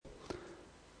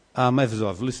As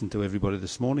I've listened to everybody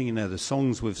this morning, the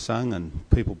songs we've sung and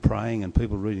people praying and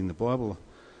people reading the Bible,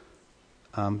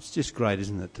 it's just great,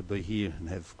 isn't it, to be here and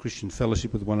have Christian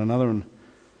fellowship with one another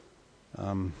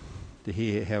and to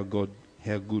hear how good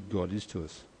God is to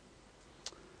us.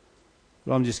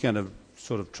 But I'm just going to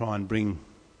sort of try and bring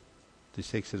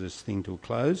this Exodus thing to a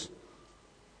close.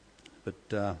 But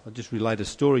I'll just relate a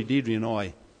story. Deirdre and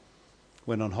I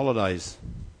went on holidays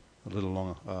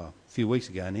a few weeks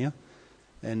ago now.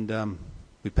 And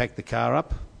we packed the car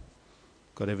up,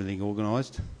 got everything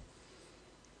organised, a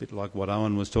bit like what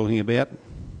Owen was talking about,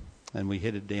 and we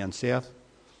headed down south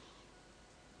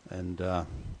and got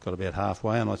about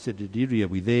halfway, and I said to Deirdre, are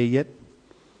we there yet?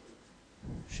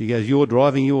 She goes, you're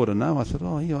driving, you ought to know. I said,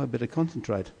 oh yeah, I better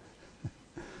concentrate.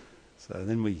 So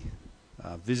then we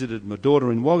visited my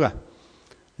daughter in Wagga.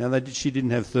 Now she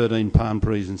didn't have 13 palm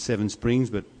trees and 7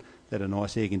 springs, but they had a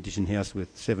nice air-conditioned house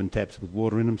with 7 taps with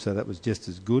water in them, so that was just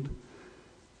as good.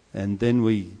 And then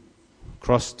we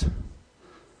crossed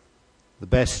the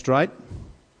Bass Strait.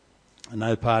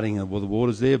 No parting of the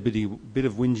waters there. A bit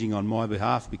of whinging on my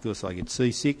behalf because I get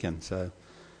seasick, and so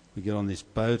we get on this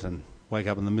boat and wake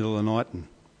up in the middle of the night and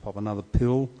pop another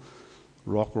pill.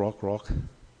 Rock.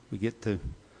 We get to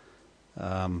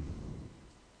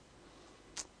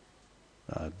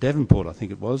Devonport, I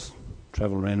think it was.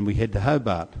 Travel around and we head to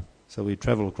Hobart. So we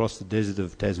travel across the desert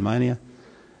of Tasmania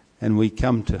and we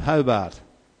come to Hobart,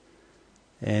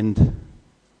 and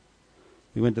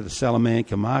we went to the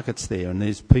Salamanca markets there, and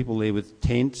there's people there with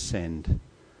tents and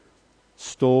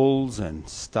stalls and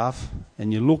stuff,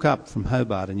 and you look up from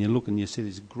Hobart and you look and you see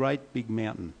this great big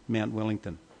mountain, Mount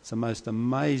Wellington. It's the most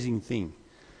amazing thing.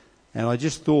 And I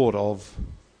just thought of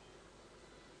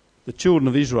the children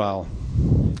of Israel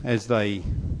as they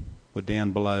were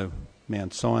down below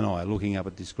Mount Sinai, looking up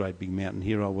at this great big mountain.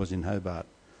 Here I was in Hobart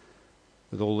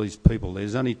with all these people.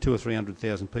 There's only 200,000 or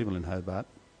 300,000 people in Hobart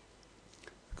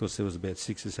because there was about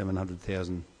 600,000 or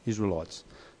 700,000 Israelites.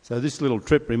 So this little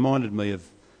trip reminded me of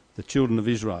the children of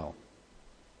Israel.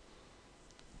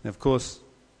 Now, of course,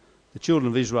 the children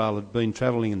of Israel had been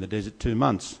travelling in the desert 2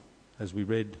 months, as we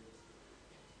read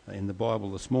in the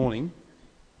Bible this morning.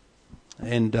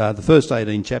 And the first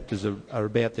 18 chapters are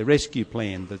about their rescue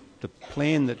plan, the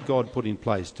plan that God put in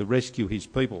place to rescue his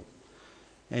people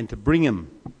and to bring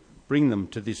them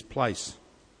to this place.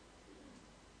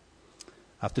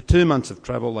 After 2 months of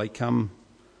travel, they come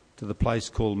to the place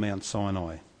called Mount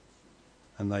Sinai,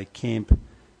 and they camp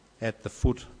at the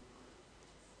foot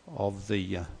of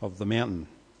the mountain.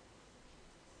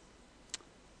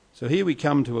 So here we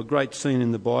come to a great scene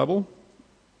in the Bible.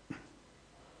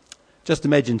 Just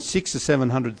imagine 600,000 or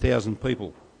 700,000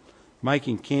 people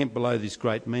making camp below this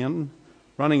great mountain,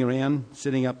 running around,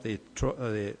 setting up their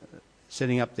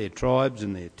tribes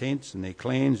and their tents and their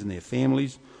clans and their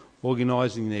families,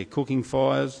 organising their cooking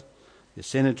fires, their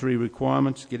sanitary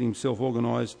requirements, getting themselves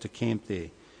organised to camp there.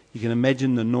 You can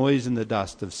imagine the noise and the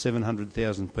dust of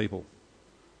 700,000 people.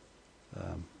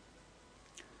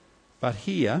 But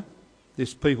here,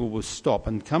 this people will stop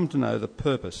and come to know the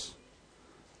purpose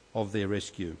of their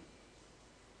rescue.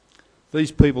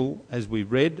 These people, as we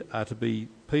read, are to be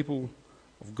people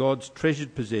of God's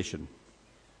treasured possession.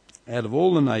 Out of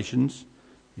all the nations,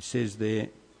 it says there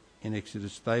in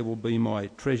Exodus, they will be my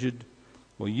treasured,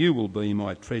 or you will be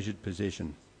my treasured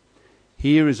possession.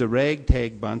 Here is a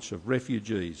ragtag bunch of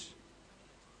refugees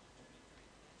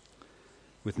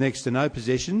with next to no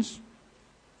possessions.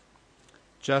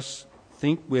 Just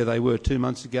think where they were 2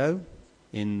 months ago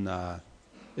in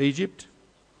Egypt.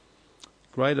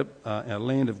 Our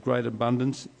land of great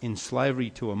abundance, in slavery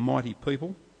to a mighty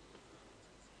people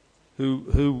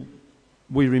who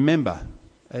we remember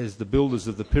as the builders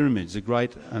of the pyramids, a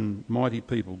great and mighty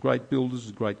people, great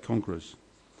builders, great conquerors.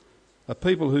 A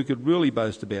people who could really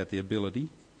boast about their ability,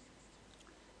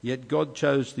 yet God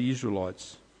chose the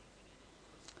Israelites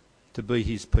to be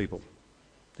his people.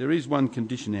 There is one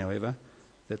condition, however,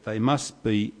 that they must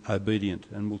be obedient,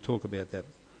 and we'll talk about that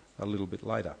a little bit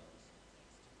later.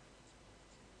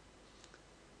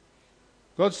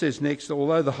 God says next,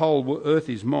 although the whole earth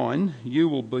is mine, you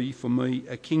will be for me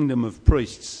a kingdom of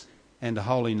priests and a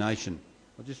holy nation.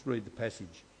 I'll just read the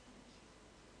passage.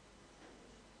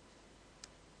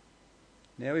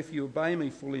 Now if you obey me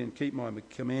fully and keep my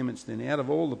commandments, then out of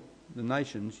all the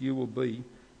nations you will be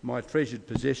my treasured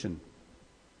possession.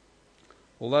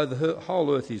 Although the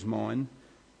whole earth is mine,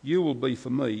 you will be for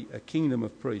me a kingdom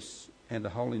of priests and a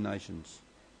holy nation.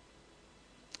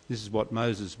 This is what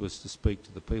Moses was to speak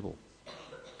to the people.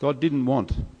 God didn't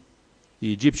want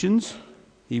the Egyptians,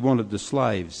 he wanted the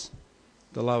slaves,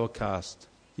 the lower caste,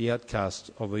 the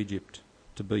outcasts of Egypt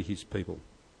to be his people.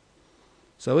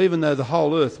 So even though the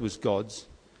whole earth was God's,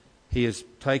 he has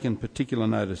taken particular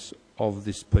notice of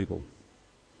this people.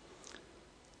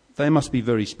 They must be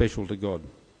very special to God.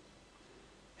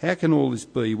 How can all this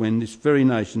be when this very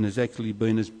nation has actually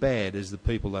been as bad as the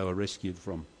people they were rescued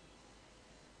from?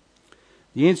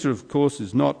 The answer, of course,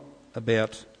 is not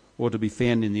about or to be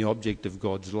found in the object of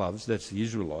God's loves, that's the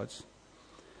Israelites,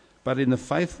 but in the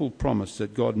faithful promise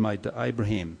that God made to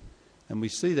Abraham. And we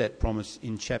see that promise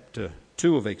in chapter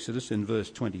 2 of Exodus in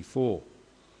verse 24.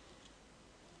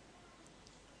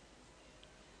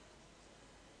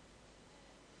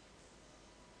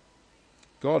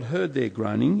 God heard their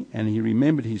groaning, and he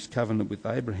remembered his covenant with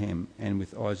Abraham and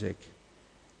with Isaac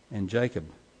and Jacob.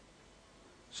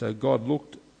 So God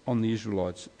looked on the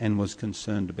Israelites and was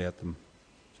concerned about them.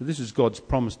 So this is God's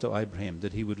promise to Abraham,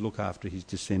 that he would look after his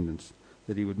descendants,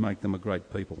 that he would make them a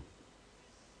great people.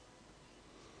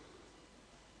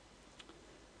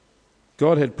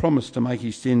 God had promised to make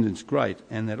his descendants great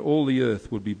and that all the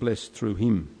earth would be blessed through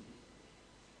him.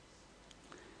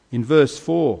 In verse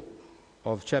 4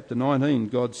 of chapter 19,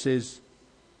 God says,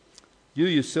 "You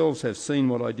yourselves have seen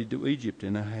what I did to Egypt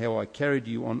and how I carried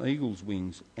you on eagle's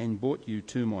wings and brought you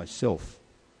to myself."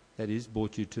 That is,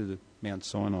 brought you to the Mount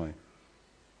Sinai.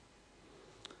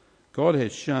 God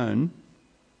has shown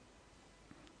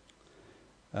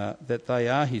that they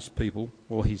are his people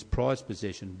or his prized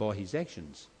possession by his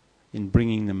actions in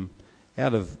bringing them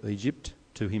out of Egypt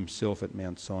to himself at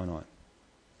Mount Sinai.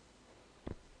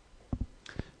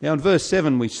 Now in verse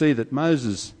 7 we see that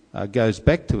Moses goes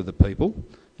back to the people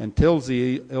and tells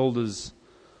the elders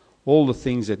all the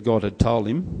things that God had told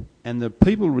him, and the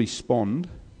people respond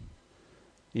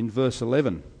in verse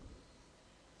 11.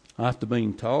 After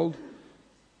being told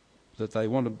that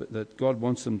that God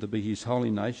wants them to be his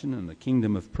holy nation and a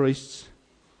kingdom of priests,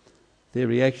 their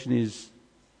reaction is,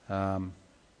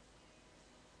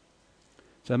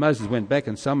 so Moses went back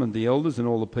and summoned the elders and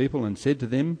all the people and said to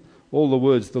them all the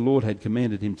words the Lord had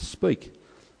commanded him to speak.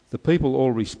 The people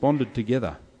all responded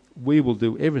together, "We will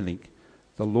do everything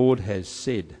the Lord has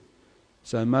said."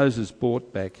 So Moses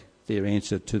brought back their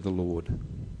answer to the Lord.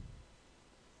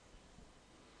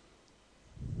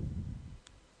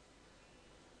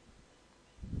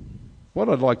 What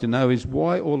I'd like to know is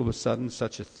why all of a sudden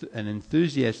such an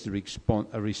enthusiastic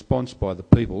response by the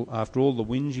people after all the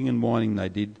whinging and whining they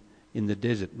did in the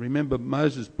desert. Remember,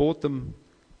 Moses brought them,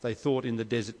 they thought, in the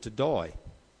desert to die.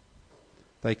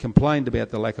 They complained about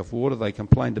the lack of water. They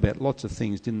complained about lots of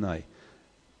things, didn't they,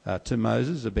 to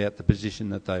Moses about the position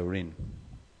that they were in.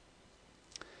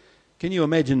 Can you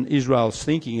imagine Israel's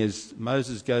thinking as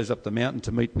Moses goes up the mountain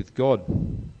to meet with God?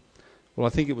 Well, I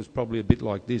think it was probably a bit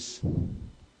like this.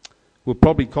 We'll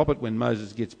probably cop it when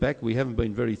Moses gets back. We haven't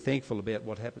been very thankful about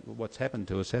what's happened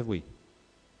to us, have we?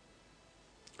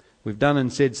 We've done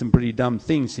and said some pretty dumb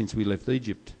things since we left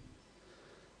Egypt.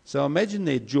 So imagine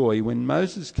their joy when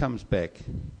Moses comes back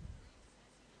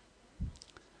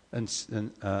and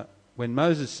when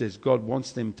Moses says God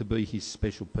wants them to be his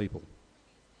special people.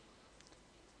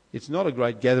 It's not a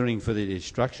great gathering for their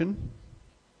destruction,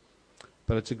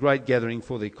 but it's a great gathering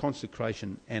for their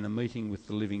consecration and a meeting with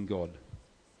the living God.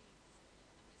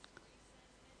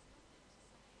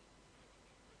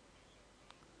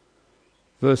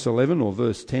 Verse 11 or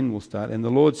verse 10 will start. "And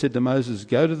the Lord said to Moses,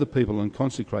 Go to the people and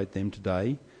consecrate them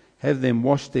today. Have them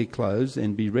wash their clothes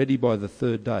and be ready by the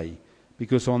third day,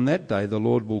 because on that day the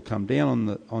Lord will come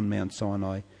down on Mount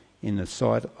Sinai in the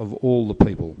sight of all the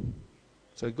people."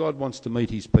 So God wants to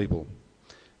meet his people.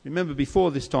 Remember,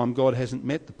 before this time, God hasn't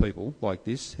met the people like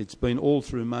this. It's been all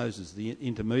through Moses, the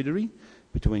intermediary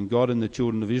between God and the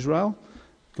children of Israel.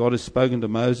 God has spoken to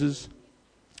Moses,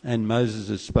 and Moses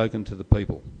has spoken to the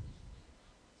people.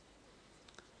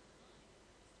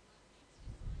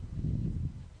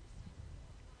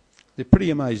 They're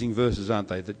pretty amazing verses, aren't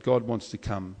they, that God wants to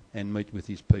come and meet with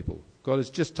his people. God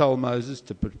has just told Moses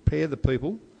to prepare the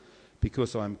people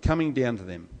because I'm coming down to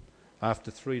them after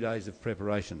 3 days of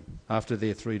preparation, after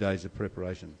their 3 days of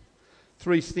preparation.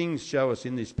 Three things show us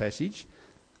in this passage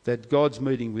that God's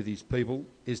meeting with his people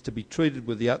is to be treated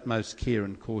with the utmost care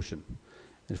and caution.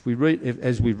 As we've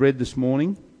read this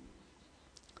morning,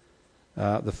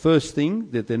 the first thing,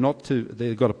 that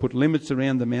they've got to put limits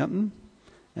around the mountain.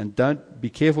 And don't be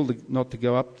careful not to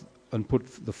go up and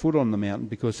put the foot on the mountain,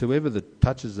 because whoever that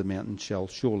touches the mountain shall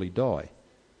surely die.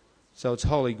 So it's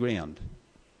holy ground.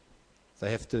 They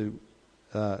have to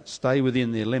stay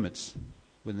within their limits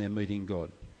when they're meeting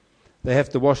God. They have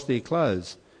to wash their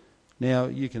clothes. Now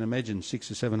you can imagine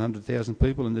 600,000 or 700,000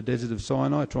 people in the desert of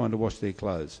Sinai trying to wash their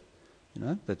clothes. You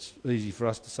know, that's easy for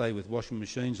us to say with washing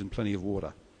machines and plenty of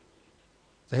water.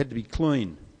 They had to be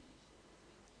clean.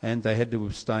 and they had to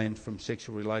abstain from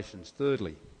sexual relations.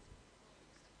 Thirdly,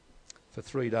 for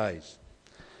 3 days.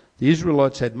 The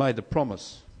Israelites had made a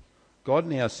promise. God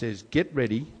now says, get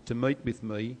ready to meet with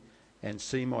me and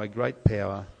see my great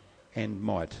power and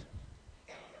might.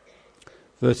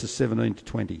 Verses 17 to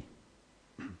 20.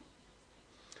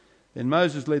 Then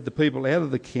Moses led the people out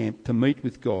of the camp to meet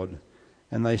with God,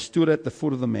 and they stood at the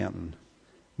foot of the mountain.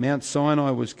 Mount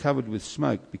Sinai was covered with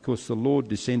smoke because the Lord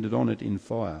descended on it in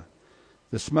fire.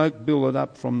 The smoke billowed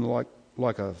up from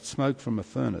like a smoke from a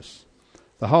furnace.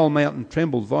 The whole mountain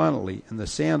trembled violently, and the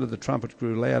sound of the trumpet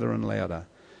grew louder and louder.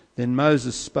 Then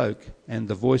Moses spoke, and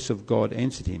the voice of God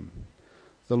answered him.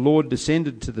 The Lord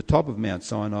descended to the top of Mount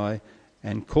Sinai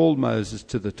and called Moses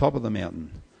to the top of the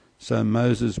mountain. So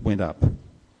Moses went up.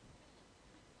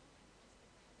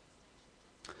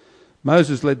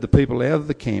 Moses led the people out of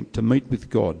the camp to meet with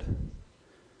God.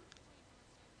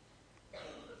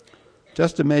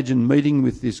 Just imagine meeting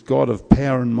with this God of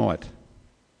power and might.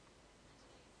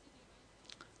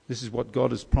 This is what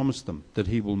God has promised them, that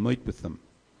he will meet with them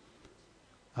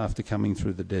after coming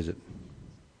through the desert.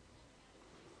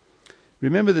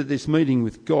 Remember that this meeting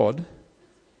with God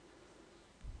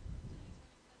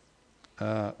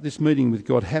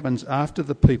happens after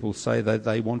the people say that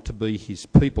they want to be his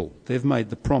people. They've made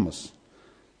the promise,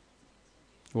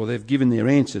 or they've given their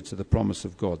answer to the promise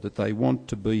of God, that they want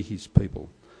to be his people.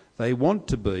 They want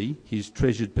to be his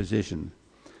treasured possession.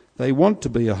 They want to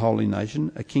be a holy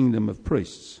nation, a kingdom of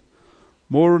priests.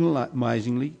 More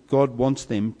amazingly, God wants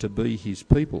them to be his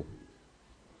people.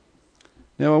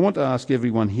 Now I want to ask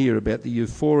everyone here about the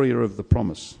euphoria of the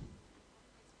promise.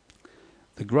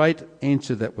 The great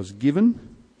answer that was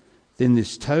given, then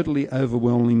this totally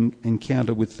overwhelming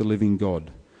encounter with the living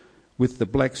God, with the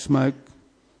black smoke,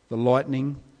 the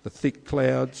lightning, the thick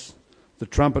clouds, the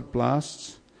trumpet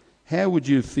blasts. How would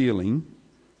you feel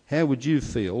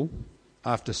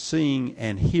after seeing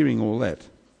and hearing all that?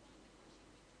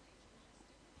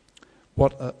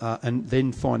 And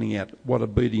then finding out what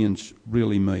obedience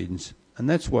really means. And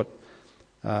that's what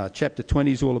chapter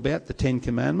 20 is all about, the 10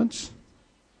 Commandments.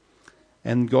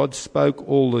 And God spoke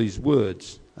all these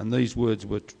words, and these words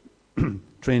were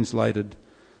translated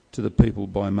to the people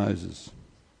by Moses.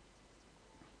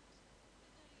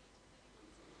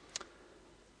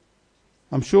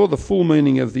 I'm sure the full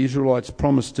meaning of the Israelites'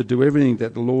 promise to do everything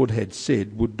that the Lord had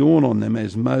said would dawn on them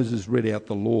as Moses read out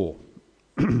the law.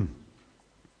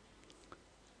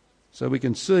 So we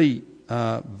can see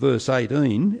verse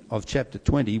 18 of chapter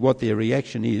 20, what their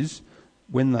reaction is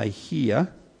when they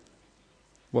hear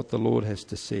what the Lord has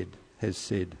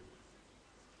said.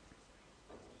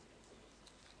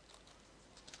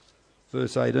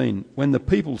 Verse 18, when the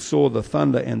people saw the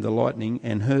thunder and the lightning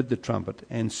and heard the trumpet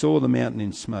and saw the mountain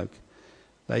in smoke,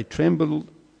 they trembled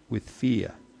with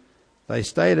fear. They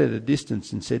stayed at a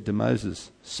distance and said to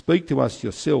Moses, "Speak to us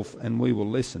yourself and we will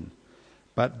listen.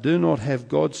 But do not have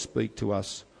God speak to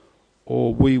us,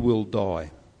 or we will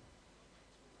die."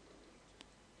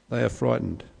 They are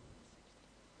frightened.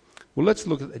 Well, let's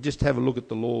just have a look at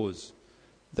the laws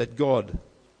that God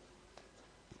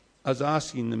is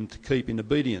asking them to keep in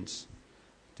obedience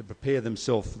to prepare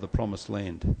themselves for the promised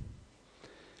land.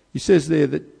 He says there,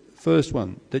 that first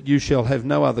one, that you shall have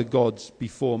no other gods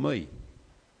before me.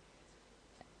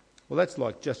 Well, that's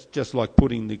like just like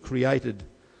putting the created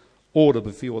order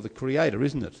before the Creator,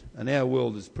 isn't it? And our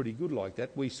world is pretty good like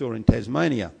that. We saw in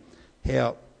Tasmania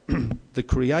how the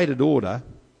created order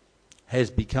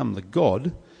has become the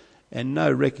God, and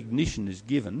no recognition is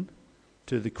given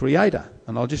to the Creator.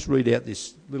 And I'll just read out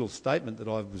this little statement that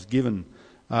I was given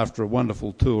after a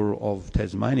wonderful tour of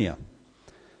Tasmania.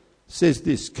 It says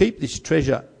this: "Keep this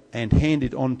treasure and hand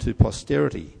it on to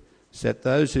posterity, so that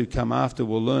those who come after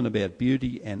will learn about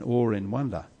beauty and awe and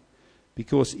wonder.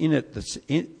 Because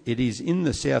it is in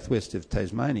the southwest of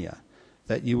Tasmania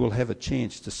that you will have a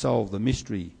chance to solve the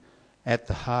mystery at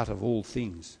the heart of all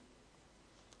things."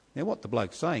 Now, what the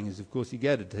bloke's saying is, of course, you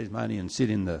go to Tasmania and sit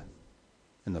in the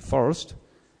forest,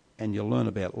 and you'll learn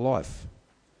about life.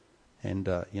 And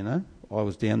I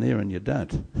was down there, and you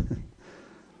don't.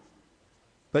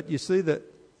 But you see that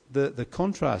the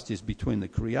contrast is between the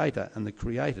Creator and the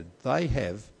created. They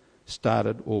have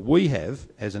started, or we have,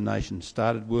 as a nation,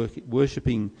 started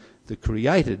worshipping the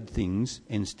created things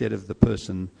instead of the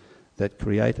person that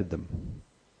created them.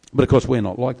 But of course we're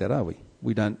not like that, are we?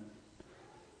 We don't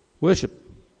worship.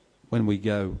 When we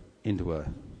go into a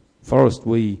forest,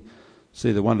 we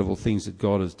see the wonderful things that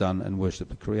God has done and worship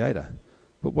the Creator.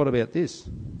 But what about this?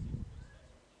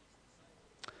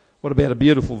 What about a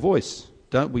beautiful voice?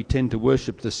 Don't we tend to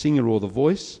worship the singer or the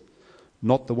voice,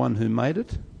 not the one who made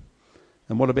it?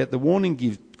 And what about the warning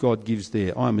God gives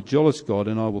there. I am a jealous God,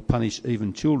 and I will punish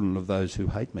even children of those who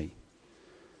hate me.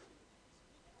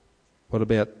 What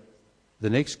about the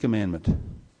next commandment?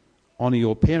 Honour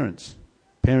your parents.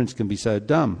 Parents can be so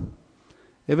dumb.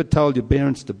 Ever told your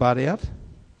parents to butt out?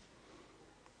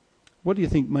 What do you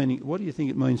think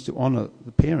it means to honour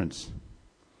the parents?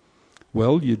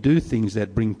 Well, you do things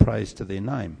that bring praise to their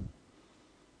name.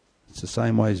 It's the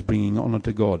same way as bringing honour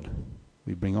to God.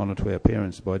 We bring honour to our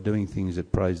parents by doing things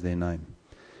that praise their name.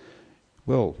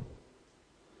 Well,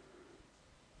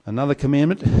 another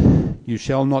commandment, you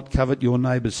shall not covet your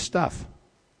neighbour's stuff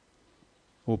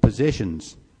or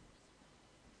possessions.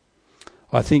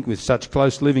 I think with such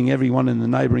close living, everyone in the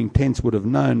neighbouring tents would have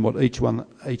known what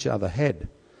each other had.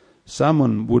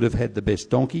 Someone would have had the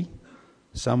best donkey.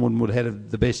 Someone would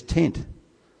have the best tent.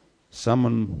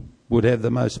 Someone would have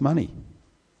the most money.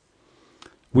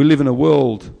 We live in a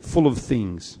world full of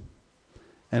things,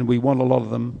 and we want a lot of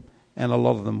them, and a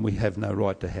lot of them we have no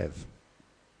right to have.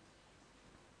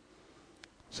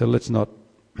 So let's not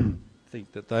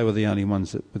think that they were the only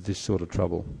ones with this sort of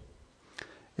trouble.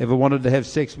 Ever wanted to have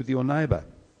sex with your neighbour?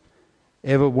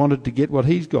 Ever wanted to get what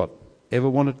he's got? Ever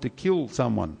wanted to kill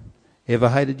someone? Ever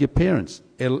hated your parents?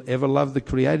 Ever loved the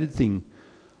created thing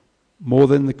more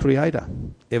than the Creator?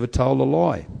 Ever told a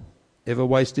lie? Ever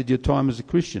wasted your time as a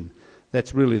Christian?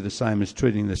 That's really the same as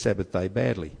treating the Sabbath day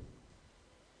badly.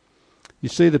 You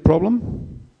see the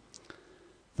problem?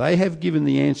 They have given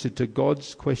the answer to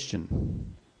God's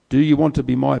question. Do you want to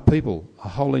be my people, a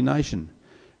holy nation?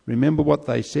 Remember what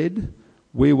they said?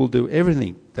 We will do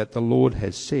everything that the Lord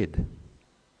has said.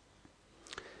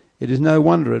 It is no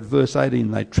wonder at verse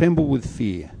 18 they tremble with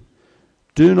fear.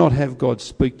 Do not have God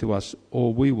speak to us,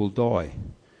 or we will die.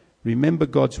 Remember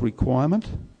God's requirement?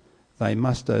 They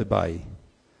must obey.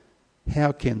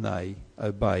 How can they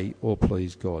obey or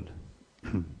please God?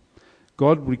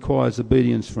 God requires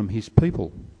obedience from his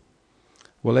people.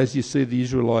 Well, as you see, the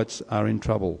Israelites are in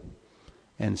trouble,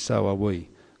 and so are we.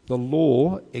 The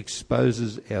law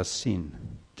exposes our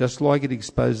sin. Just like it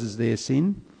exposes their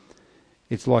sin,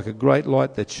 it's like a great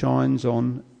light that shines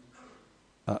on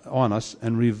us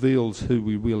and reveals who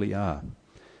we really are.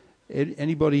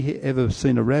 Anybody ever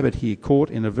seen a rabbit here caught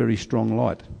in a very strong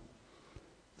light?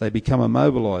 They become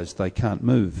immobilised, they can't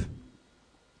move.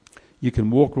 You can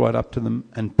walk right up to them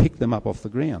and pick them up off the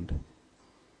ground.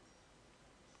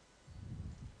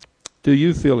 Do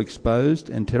you feel exposed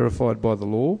and terrified by the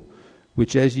law,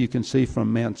 which, as you can see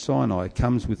from Mount Sinai,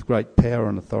 comes with great power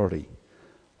and authority?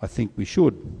 I think we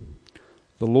should.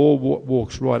 The law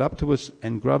walks right up to us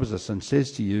and grabs us and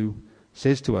says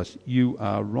to us, you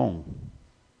are wrong.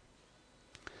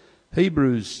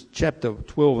 Hebrews chapter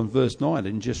 12 and verse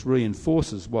 19 just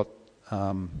reinforces what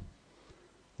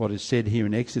is said here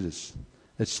in Exodus.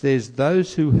 It says,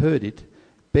 those who heard it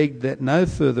begged that no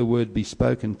further word be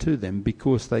spoken to them,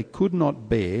 because they could not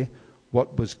bear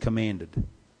what was commanded.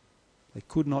 They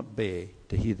could not bear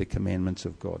to hear the commandments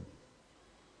of God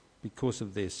because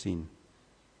of their sin.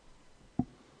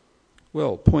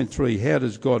 Well, point 3, how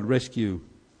does God rescue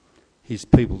his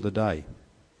people today?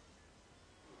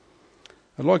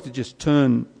 I'd like to just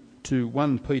turn to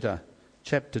 1 Peter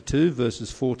chapter 2,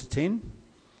 verses 4 to 10,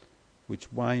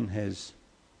 which Wayne has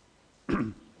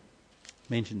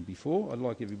mentioned before. I'd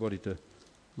like everybody to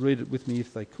read it with me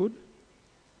if they could.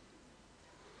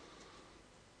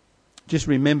 Just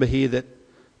remember here that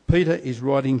Peter is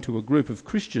writing to a group of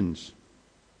Christians.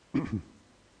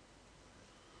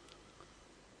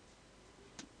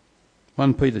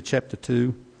 1 Peter chapter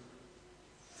 2,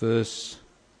 verse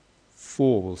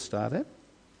 4 we'll start at.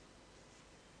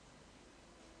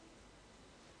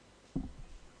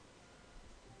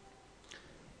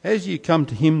 As you come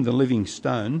to him, the living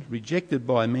stone, rejected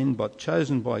by men but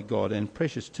chosen by God and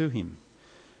precious to him,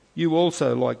 you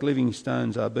also, like living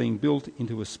stones, are being built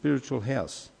into a spiritual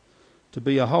house, to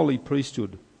be a holy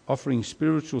priesthood, offering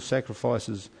spiritual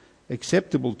sacrifices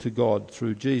acceptable to God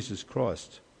through Jesus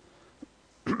Christ.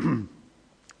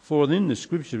 For in the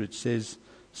scripture it says,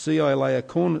 see, I lay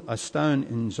a stone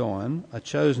in Zion, a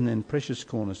chosen and precious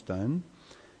cornerstone,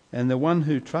 and the one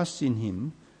who trusts in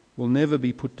him will never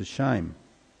be put to shame.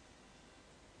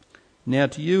 Now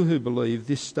to you who believe,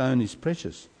 this stone is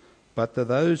precious, but to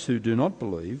those who do not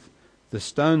believe, the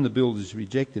stone the builders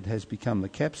rejected has become the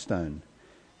capstone,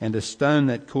 and a stone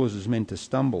that causes men to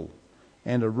stumble,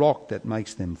 and a rock that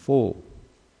makes them fall.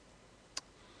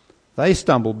 They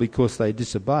stumble because they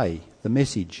disobey the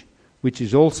message, which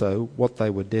is also what they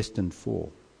were destined for.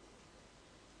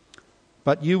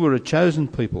 But you were a chosen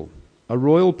people, a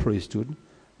royal priesthood,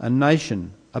 a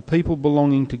nation, a people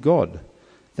belonging to God,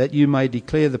 that you may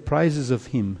declare the praises of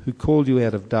him who called you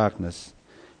out of darkness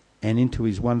and into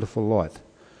his wonderful light.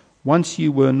 Once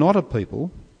you were not a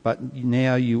people, but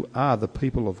now you are the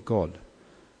people of God.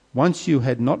 Once you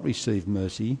had not received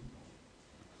mercy,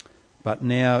 but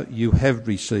now you have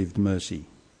received mercy.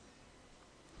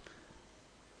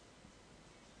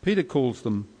 Peter calls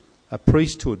them a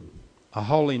priesthood, a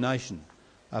holy nation,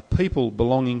 a people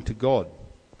belonging to God.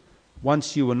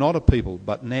 Once you were not a people,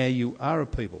 but now you are a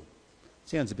people.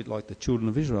 Sounds a bit like the children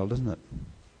of Israel, doesn't it?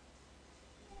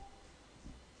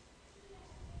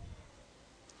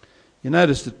 You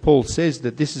notice that Paul says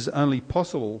that this is only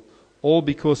possible all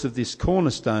because of this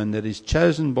cornerstone that is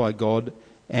chosen by God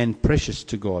and precious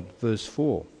to God. Verse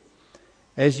 4.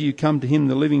 As you come to him,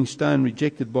 the living stone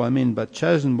rejected by men, but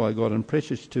chosen by God and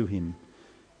precious to him,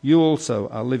 you also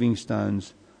are living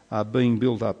stones, are being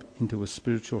built up into a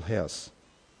spiritual house,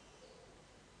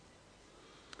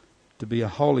 to be a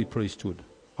holy priesthood,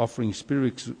 offering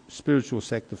spiritual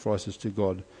sacrifices to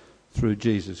God through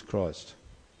Jesus Christ.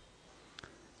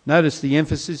 Notice the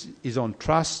emphasis is on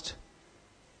trust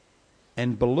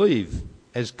and believe,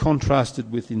 as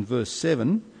contrasted with in verse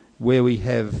 7, where we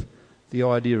have the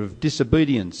idea of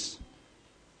disobedience,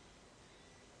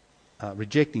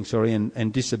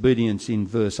 and disobedience in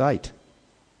verse 8.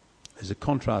 There's a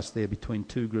contrast there between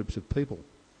two groups of people.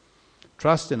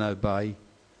 Trust and obey,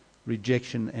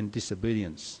 rejection and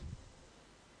disobedience.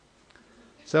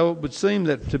 So it would seem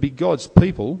that to be God's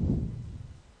people,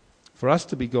 for us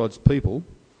to be God's people,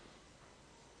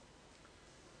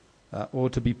 or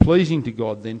to be pleasing to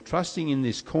God, then trusting in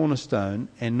this cornerstone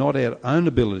and not our own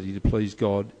ability to please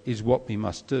God is what we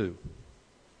must do.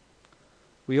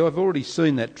 We have already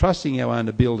seen that trusting our own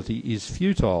ability is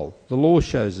futile. The law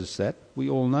shows us that. We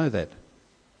all know that.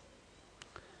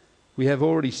 We have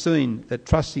already seen that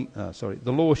the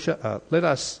law. Let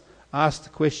us ask the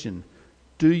question: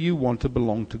 do you want to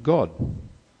belong to God?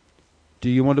 Do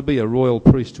you want to be a royal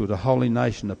priesthood, a holy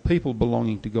nation, a people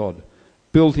belonging to God,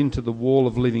 built into the wall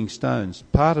of living stones,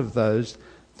 part of those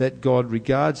that God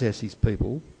regards as his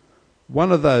people,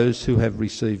 one of those who have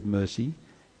received mercy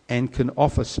and can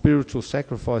offer spiritual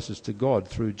sacrifices to God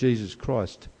through Jesus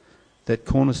Christ, that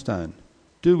cornerstone?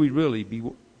 Do we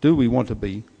want to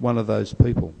be one of those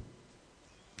people?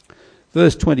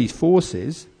 Verse 24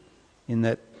 says, in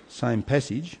that same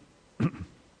passage,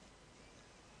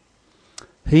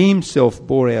 he himself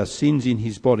bore our sins in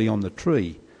his body on the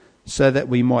tree, so that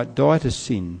we might die to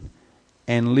sin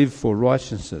and live for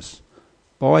righteousness.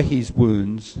 By his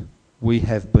wounds we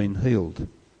have been healed.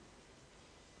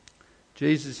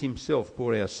 Jesus himself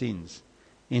bore our sins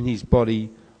in his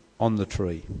body on the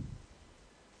tree.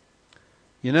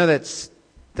 You know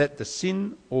that the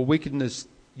sin or wickedness,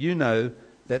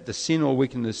 that the sin or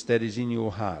wickedness that is in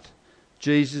your heart,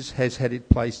 Jesus has had it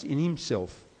placed in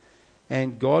himself,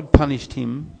 and God punished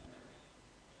him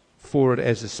for it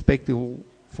as a spectacle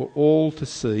for all to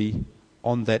see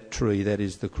on that tree, that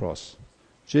is the cross.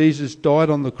 Jesus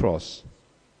died on the cross.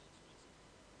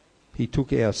 He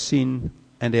took our sin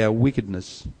and our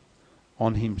wickedness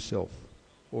on himself,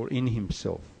 or in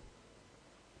himself.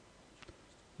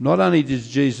 Not only did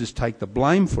Jesus take the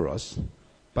blame for us,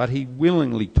 but he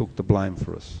willingly took the blame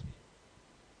for us.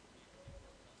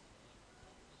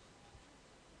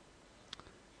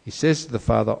 He says to the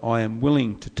Father, I am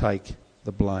willing to take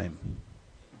the blame.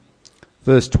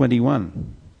 Verse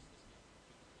 21.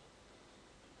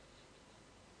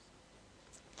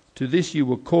 To this you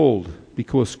were called,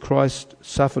 because Christ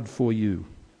suffered for you.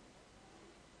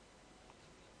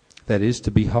 That is,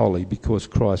 to be holy, because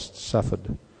Christ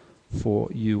suffered for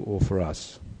you or for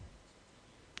us.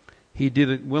 He did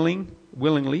it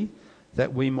willingly,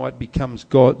 that we might become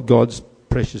God's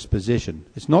precious possession.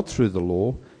 It's not through the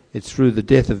law, it's through the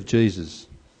death of Jesus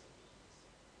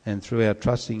and through our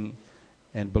trusting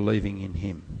and believing in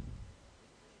him.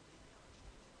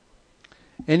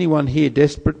 Anyone here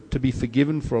desperate to be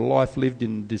forgiven for a life lived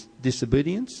in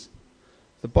disobedience?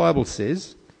 The Bible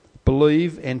says,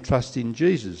 believe and trust in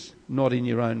Jesus, not in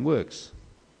your own works.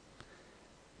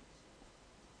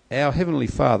 Our Heavenly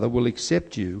Father will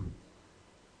accept you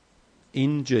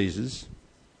in Jesus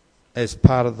as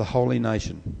part of the holy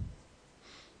nation,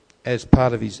 as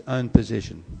part of his own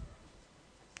possession.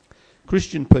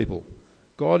 Christian people,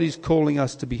 God is calling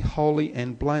us to be holy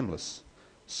and blameless,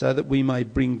 so that we may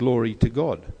bring glory to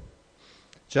God.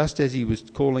 Just as he was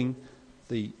calling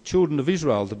the children of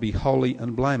Israel to be holy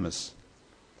and blameless,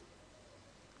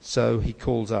 so he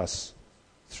calls us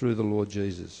through the Lord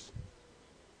Jesus.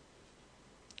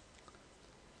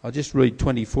 I'll just read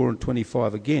 24 and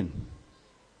 25 again.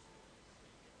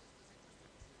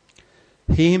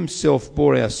 He himself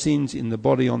bore our sins in the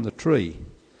body on the tree,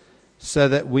 so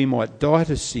that we might die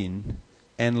to sin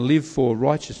and live for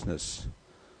righteousness.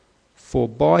 For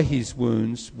by his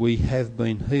wounds we have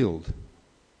been healed.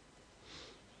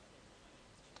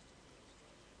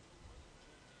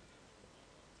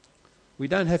 We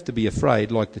don't have to be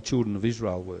afraid like the children of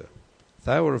Israel were.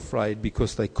 They were afraid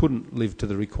because they couldn't live to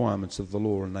the requirements of the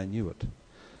law and they knew it.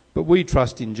 But we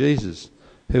trust in Jesus,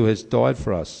 who has died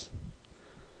for us.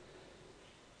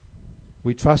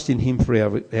 We trust in him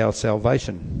for our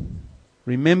salvation.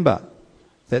 Remember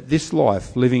that this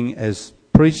life, living as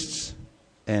priests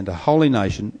and a holy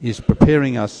nation, is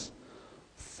preparing us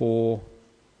for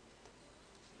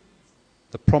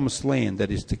the promised land that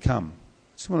is to come.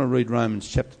 I just want to read Romans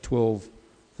chapter 12,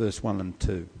 verse 1 and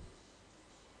 2,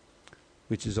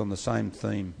 which is on the same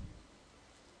theme.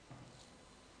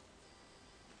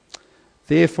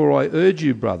 Therefore I urge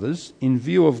you, brothers, in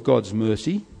view of God's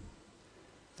mercy,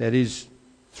 that is,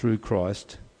 through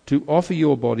Christ, to offer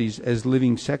your bodies as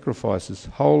living sacrifices,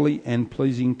 holy and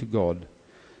pleasing to God.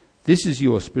 This is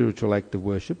your spiritual act of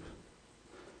worship.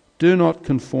 Do not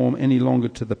conform any longer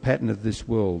to the pattern of this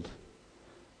world,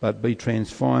 but be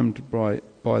transformed by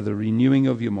the renewing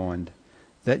of your mind,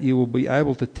 that you will be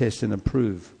able to test and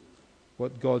approve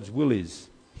what God's will is,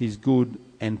 his good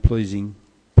and pleasing,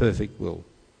 perfect will.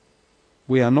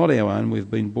 We are not our own, we've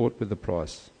been bought with a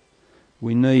price.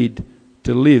 We need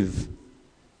to live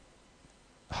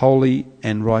holy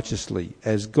and righteously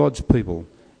as God's people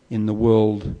in the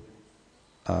world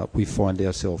we find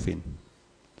ourselves in.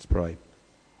 Let's pray.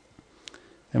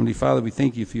 Heavenly Father, we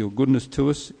thank you for your goodness to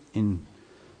us in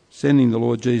sending the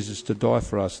Lord Jesus to die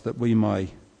for us, that we may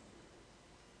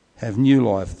have new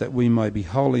life, that we may be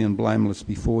holy and blameless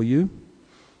before you.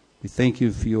 We thank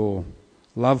you for your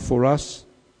love for us,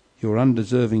 your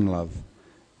undeserving love.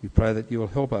 We pray that you will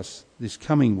help us this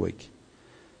coming week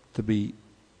to be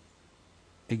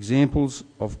examples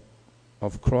of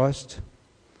Christ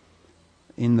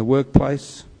in the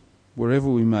workplace, wherever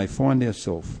we may find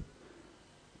ourselves,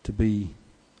 to be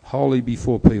holy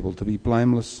before people, to be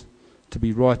blameless, to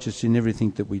be righteous in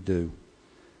everything that we do,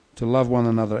 to love one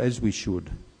another as we should.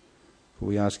 For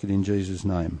we ask it in Jesus'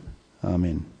 name.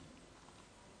 Amen.